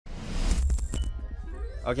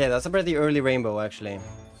Okay, that's a pretty early rainbow, actually.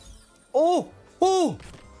 Oh! Oh!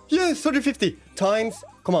 Yes, 150 times.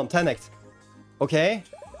 Come on, 10x. Okay,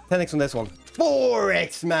 10x on this one.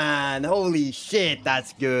 4x, man! Holy shit,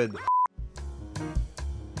 that's good.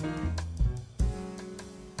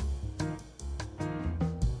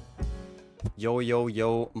 Yo, yo,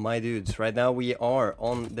 yo, my dudes. Right now we are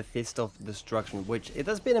on the Fist of Destruction, which it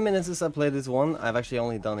has been a minute since I played this one. I've actually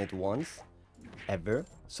only done it once. Ever.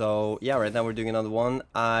 So, yeah, right now we're doing another one.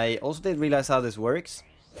 I also did realize how this works.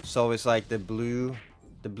 So it's like the blue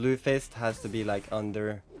fist has to be like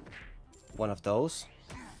under one of those,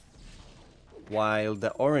 while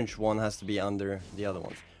the orange one has to be under the other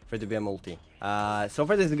ones for it to be a multi. So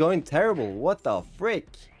far this is going terrible. What the frick?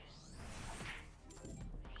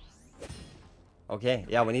 Okay,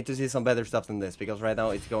 yeah, we need to see some better stuff than this, because right now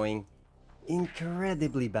it's going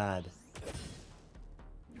incredibly bad.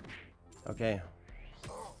 Okay.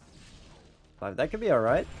 5, that could be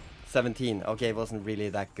alright. 17, okay, it wasn't really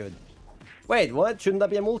that good. Wait, what? Shouldn't that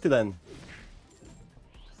be a multi then?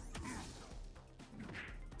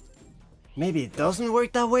 Maybe it doesn't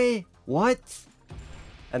work that way? What?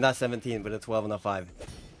 And that's 17 with a 12 and a 5.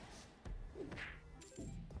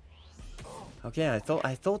 Okay, I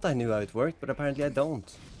thought I knew how it worked, but apparently I don't.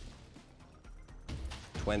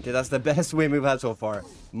 20, that's the best win we've had so far.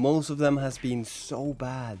 Most of them has been so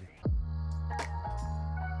bad.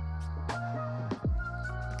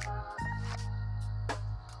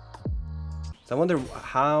 So I wonder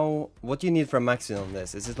what do you need for a maximum on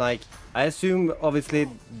this? Is it like, I assume obviously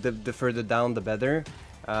the further down the better,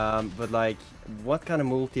 but like what kind of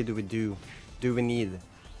multi do we need?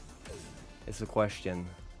 Is the question.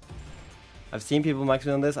 I've seen people max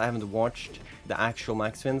win on this. I haven't watched the actual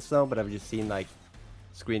max wins though, but I've just seen like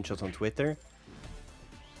screenshots on Twitter.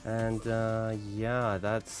 And yeah,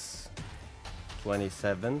 that's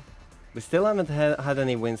 27. We still haven't had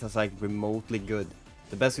any wins that's like remotely good.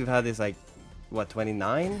 The best we've had is like, what,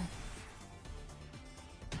 29?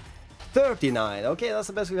 39! Okay, that's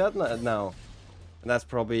the best we've had now. And that's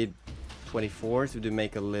probably 24, so we do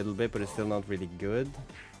make a little bit, but it's still not really good.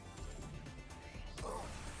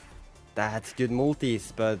 That's good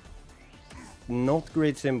multis, but not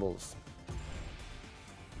great symbols.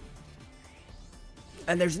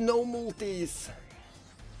 And there's no multis!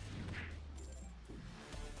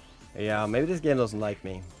 Yeah, maybe this game doesn't like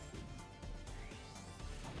me.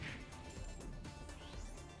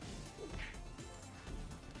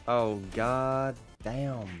 Oh, god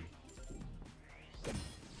damn.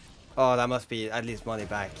 Oh, that must be at least money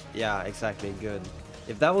back. Yeah, exactly, good.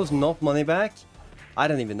 If that was not money back, I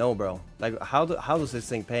don't even know, bro. Like, how does this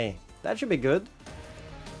thing pay? That should be good.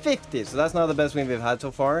 50, so that's not the best win we've had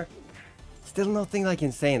so far. Still nothing like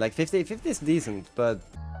insane. Like 50 is decent, but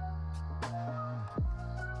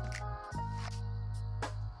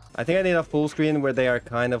I think I need a full screen where they are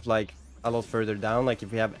kind of like a lot further down. Like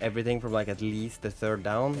if we have everything from like at least the third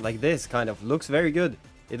down, like this kind of looks very good.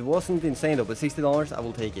 It wasn't insane though, but $60, I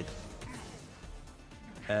will take it.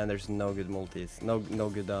 And there's no good multis, no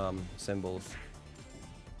good symbols.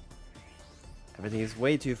 Everything is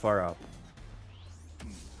way too far up.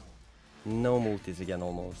 No multis again,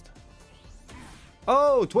 almost.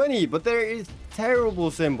 Oh, 20, but there is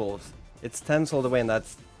terrible symbols. It's 10s all the way, and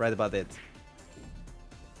that's right about it.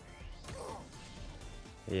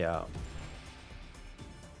 Yeah.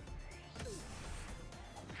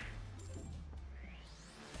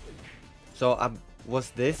 So, was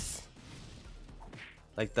this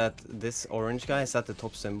like that? This orange guy, is that the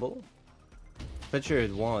top symbol? Pretty sure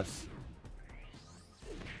it was.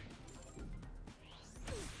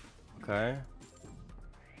 Okay.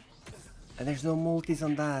 And there's no multis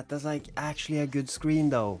on that. That's like actually a good screen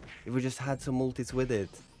though. If we just had some multis with it.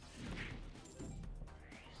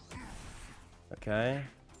 Okay.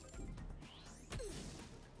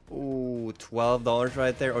 Ooh, $12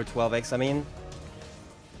 right there, or 12x, I mean.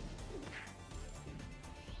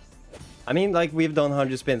 Like we've done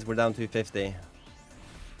 100 spins, we're down to 50.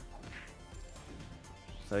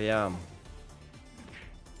 So yeah.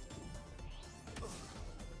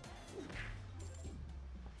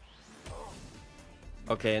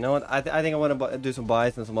 Okay, you know what? I think I want to do some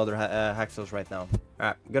buys and some other hacksaws right now.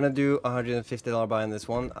 Alright, gonna do a $150 buy on this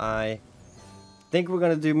one. I think we're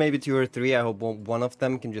gonna do maybe 2 or 3. I hope one of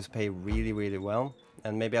them can just pay really, really well.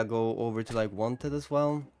 And maybe I'll go over to like Wanted as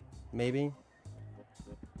well. Maybe.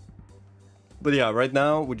 But yeah, right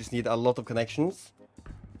now we just need a lot of connections.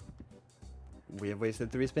 We have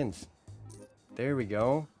wasted 3 spins. There we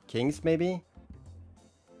go. Kings maybe?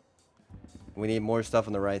 We need more stuff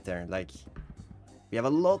on the right there. Like, we have a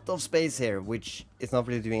lot of space here, which is not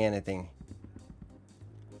really doing anything.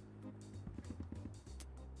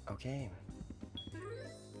 Okay.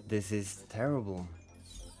 This is terrible.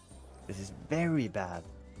 This is very bad.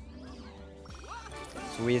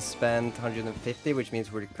 So we spent 150, which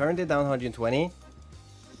means we're currently down 120.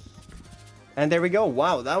 And there we go.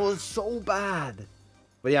 Wow, that was so bad.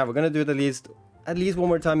 But yeah, we're gonna do it at least one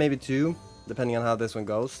more time, maybe two, depending on how this one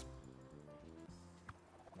goes.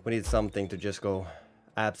 We need something to just go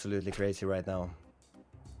absolutely crazy right now.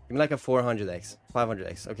 Give me like a 400x,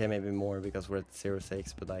 500x. Okay, maybe more because we're at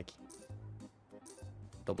 0.6, but like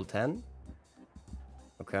double 10.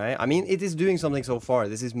 Okay, I mean, it is doing something so far.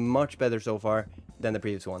 This is much better so far than the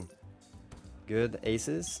previous one. Good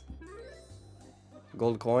aces.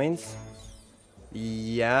 Gold coins.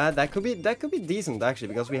 Yeah, that could be decent actually,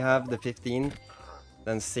 because we have the 15,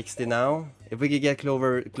 then 60 now. If we could get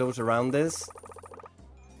close around this.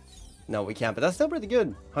 No, we can't, but that's still pretty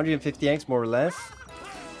good. 150x more or less.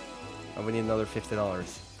 And we need another $50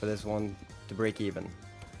 for this one to break even.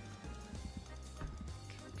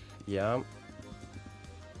 Yeah.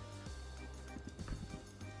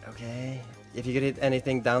 Okay. If you could hit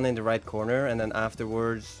anything down in the right corner and then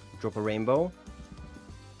afterwards drop a rainbow.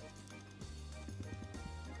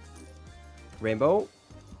 Rainbow.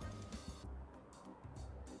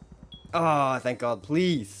 Ah, oh, thank God,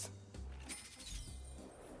 please.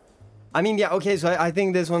 I mean, yeah, okay, so I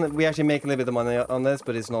think this one, we actually make a little bit of money on this,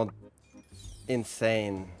 but it's not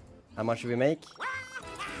insane. How much do we make?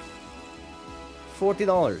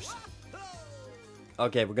 $40.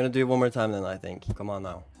 Okay, we're gonna do it one more time then, I think. Come on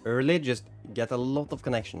now. Early, just get a lot of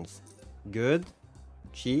connections. Good.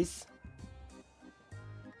 Cheese.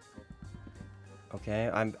 Okay,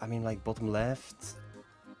 I mean like bottom left.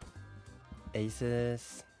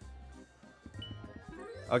 Aces.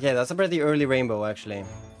 Okay, that's a pretty early rainbow actually.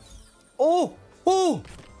 Oh! Oh!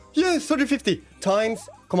 Yes, 150 times.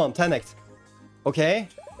 Come on, 10x. Okay,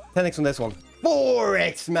 10x on this one.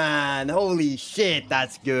 4x, man! Holy shit,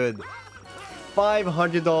 that's good.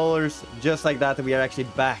 $500 just like that, and we are actually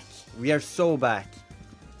back. We are so back.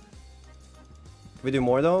 Can we do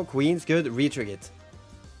more though? Queens, good. Retrig it.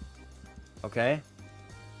 Okay.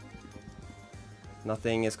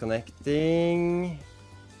 Nothing is connecting.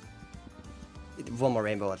 One more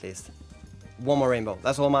rainbow at least. One more rainbow.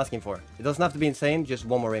 That's all I'm asking for. It doesn't have to be insane, just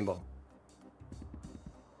one more rainbow.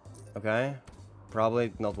 Okay.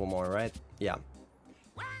 Probably not one more, right? Yeah.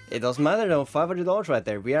 It doesn't matter though. $500 right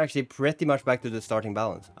there. We are actually pretty much back to the starting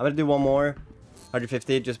balance. I'm gonna do one more.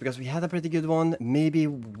 150 just because we had a pretty good one. Maybe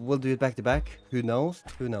we'll do it back to back. Who knows?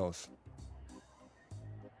 Who knows?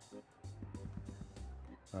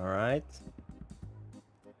 Alright.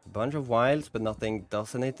 Bunch of wilds, but nothing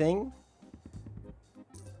does anything.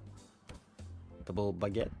 Double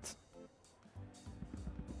baguette.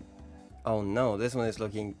 Oh no, this one is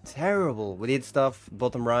looking terrible. We need stuff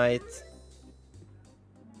bottom right.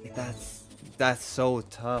 That's so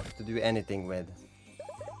tough to do anything with.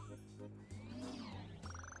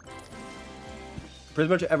 Pretty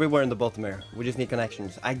much everywhere in the bottom here. We just need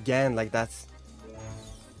connections. Again, like that's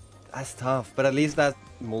tough. But at least that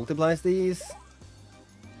multiplies these.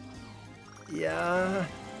 Yeah.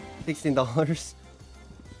 $16.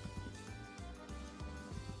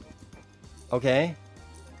 Okay.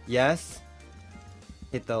 Yes.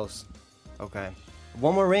 Hit those. Okay.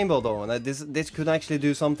 One more rainbow though, and this could actually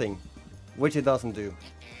do something, which it doesn't do.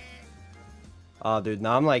 Oh, dude,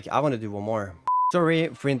 now I'm like, I want to do one more. Sorry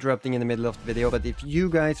for interrupting in the middle of the video, but if you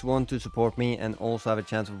guys want to support me and also have a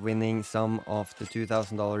chance of winning some of the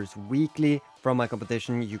 $2,000 weekly from my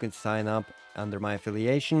competition, you can sign up under my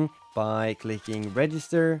affiliation by clicking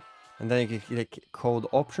register. And then you can click code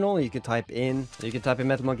optional. You can type in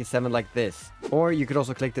Metal Monkey 7 like this. Or you could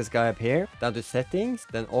also click this guy up here, down to settings,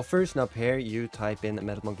 then offers, and up here you type in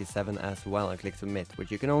Metal Monkey 7 as well and click submit, which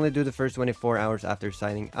you can only do the first 24 hours after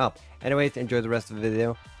signing up. Anyways, enjoy the rest of the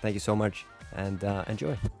video. Thank you so much and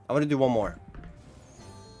enjoy. I want to do one more.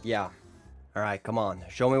 Yeah. Alright, come on.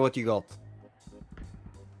 Show me what you got.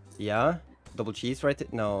 Yeah? Double cheese right there?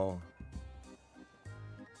 No.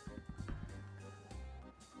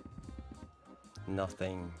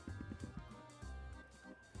 Nothing.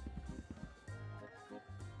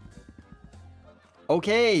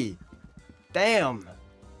 Okay. Damn.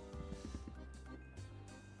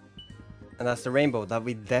 And that's the rainbow that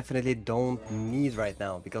we definitely don't need right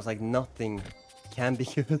now, because like nothing can be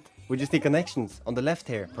good. We just need connections on the left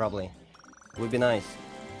here, probably. Would be nice.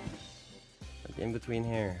 Like in between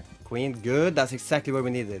here. Queen, good. That's exactly where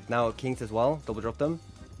we need it. Now kings as well. Double drop them.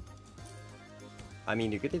 I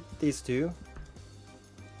mean, you could hit these two.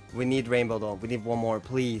 We need rainbow though. We need one more,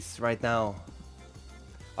 please, right now.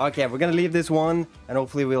 Okay, we're gonna leave this one, and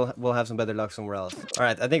hopefully we'll have some better luck somewhere else. All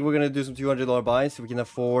right, I think we're gonna do some $200 buys. So we can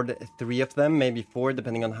afford 3 of them, maybe 4,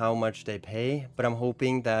 depending on how much they pay. But I'm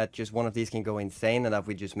hoping that just one of these can go insane, and that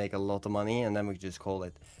we just make a lot of money, and then we just call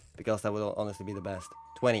it, because that will honestly be the best.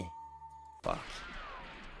 20. Fuck.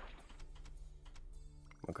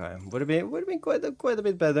 Okay, would have been quite a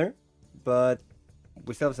bit better, but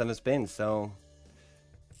we still have 7 spins, so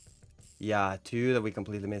yeah, 2 that we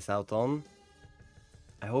completely miss out on.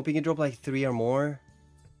 I hope he can drop like 3 or more.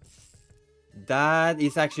 That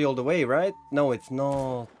is actually all the way, right? No, it's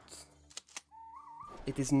not.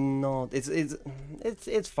 It is not.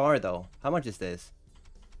 It's far though. How much is this?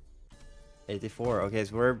 84. Okay,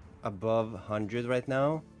 so we're above 100 right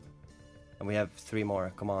now, and we have 3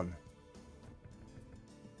 more. Come on.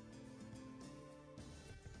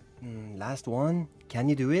 Last one. Can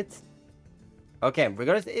you do it? Okay,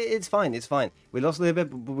 regardless, it's fine. It's fine. We lost a little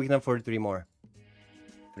bit, but we can afford 3 more.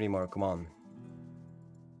 3 more, come on.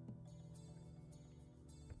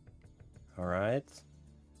 Alright.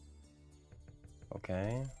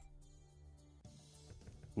 Okay.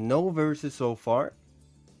 No verses so far.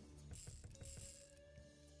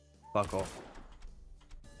 Fuck off.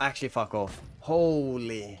 Actually, fuck off.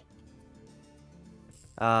 Holy.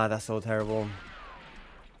 Ah, that's so terrible.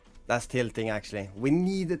 That's tilting, actually. We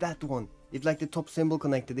needed that one. If like the top symbol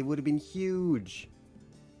connected, it would have been huge.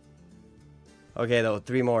 Okay though,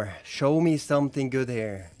 3 more. Show me something good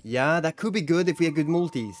here. Yeah, that could be good if we have good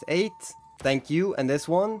multis. 8. Thank you. And this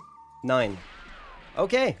one? 9.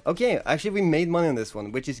 Okay, okay. Actually, we made money on this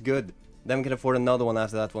one, which is good. Then we can afford another one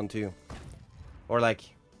after that one too. Or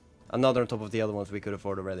like, another on top of the other ones we could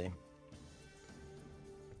afford already.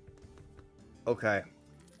 Okay.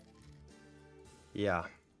 Yeah.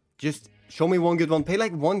 Just show me one good one. Pay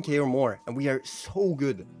like 1k or more, and we are so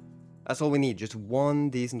good. That's all we need. Just one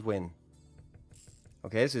decent win.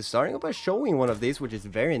 Okay, so starting up by showing one of these, which is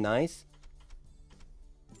very nice.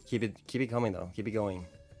 Keep it coming though. Keep it going.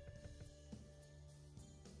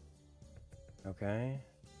 Okay.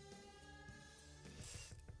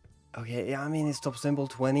 Okay, yeah, I mean it's top symbol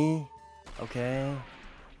 20. Okay.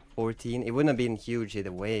 14. It wouldn't have been huge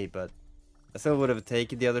either way, but I still would have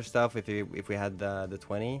taken the other stuff if we had the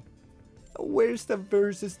 20. Where's the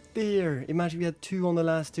versus there? Imagine we had 2 on the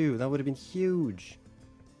last 2. That would have been huge.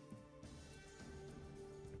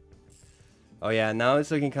 Oh yeah, now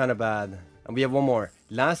it's looking kind of bad. And we have 1 more.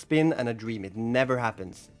 Last spin and a dream. It never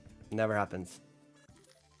happens. Never happens.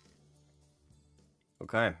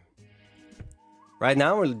 Okay. Right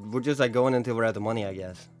now we're just like going until we're out of money, I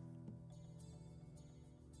guess.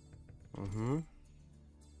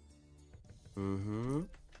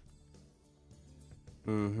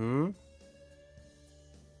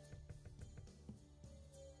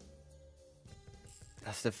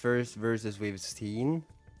 That's the first versus we've seen.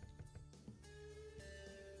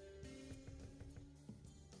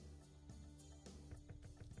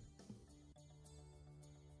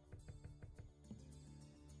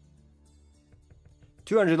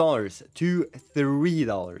 $200 to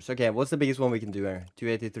 $3. Okay, what's the biggest one we can do here?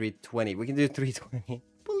 283.20. We can do 320.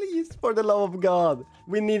 Please, for the love of God.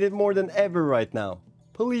 We need it more than ever right now.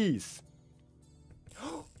 Please.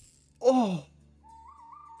 Oh.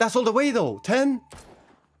 That's all the way though. 10.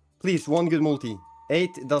 Please, one good multi.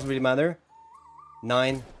 8, it doesn't really matter.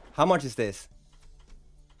 9. How much is this?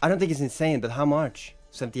 I don't think it's insane, but how much?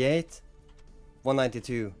 78?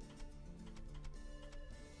 192.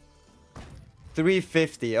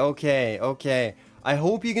 350. Okay, okay. I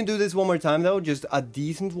hope you can do this one more time though. Just a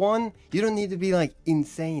decent one. You don't need to be like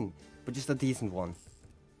insane, but just a decent one.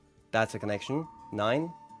 That's a connection. 9.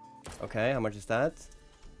 Okay, how much is that?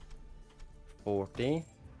 40.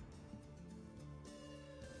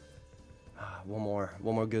 One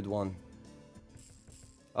more good one.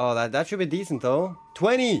 Oh, that should be decent though.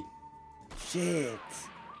 20. Shit.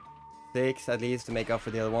 6 at least to make up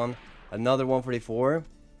for the other one. Another 144.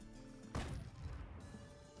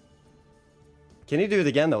 Can you do it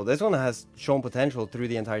again though? This one has shown potential through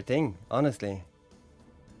the entire thing, honestly.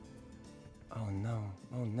 Oh no,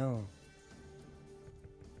 oh no.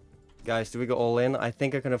 Guys, do we go all in? I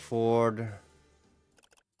think I can afford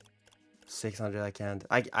 600. I can't.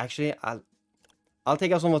 I'll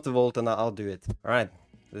take out some of the Volt and I'll do it. Alright,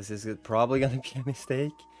 this is probably gonna be a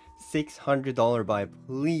mistake. $600 buy,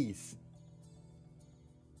 please.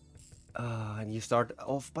 And you start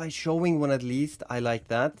off by showing one at least. I like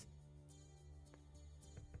that.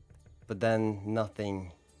 But then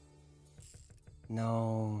nothing.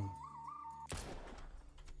 No.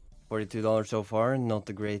 $42 so far, not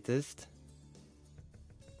the greatest.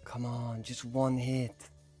 Come on, just one hit.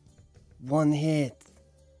 One hit.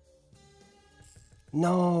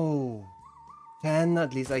 No! 10,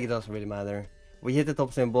 at least like it doesn't really matter. We hit the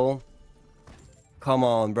top symbol. Come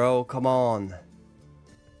on, bro. Come on.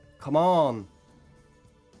 Come on.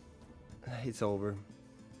 It's over.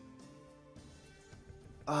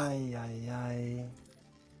 Ay, ay, ay.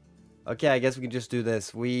 Okay, I guess we can just do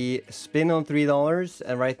this. We spin on $3,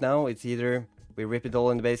 and right now it's either we rip it all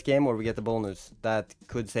in the base game or we get the bonus. That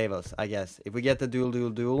could save us, I guess. If we get the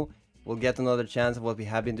duel, we'll get another chance of what we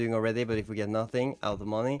have been doing already, but if we get nothing, out of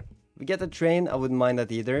money. If we get the train, I wouldn't mind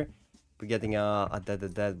that either. We're getting a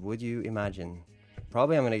dead, would you imagine?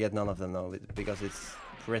 Probably I'm gonna get none of them though, because it's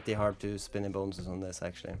pretty hard to spin in bonuses on this,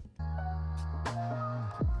 actually.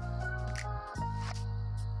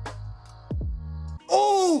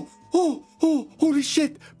 Oh! Oh! Oh! Holy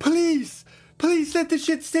shit! Please! Please let this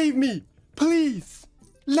shit save me! Please!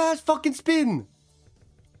 Last fucking spin!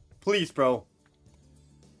 Please, bro.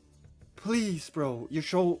 Please, bro. You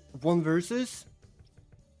show one versus?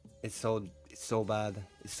 It's so bad.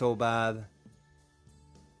 It's so bad.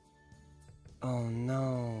 Oh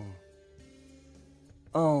no.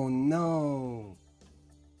 Oh no.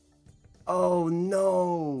 Oh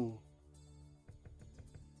no.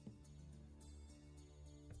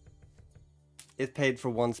 It paid for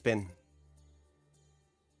one spin.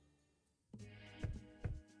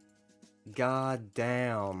 God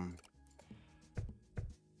damn.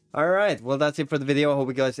 Alright, well that's it for the video. I hope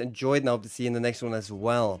you guys enjoyed and I hope to see you in the next one as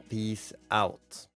well. Peace out.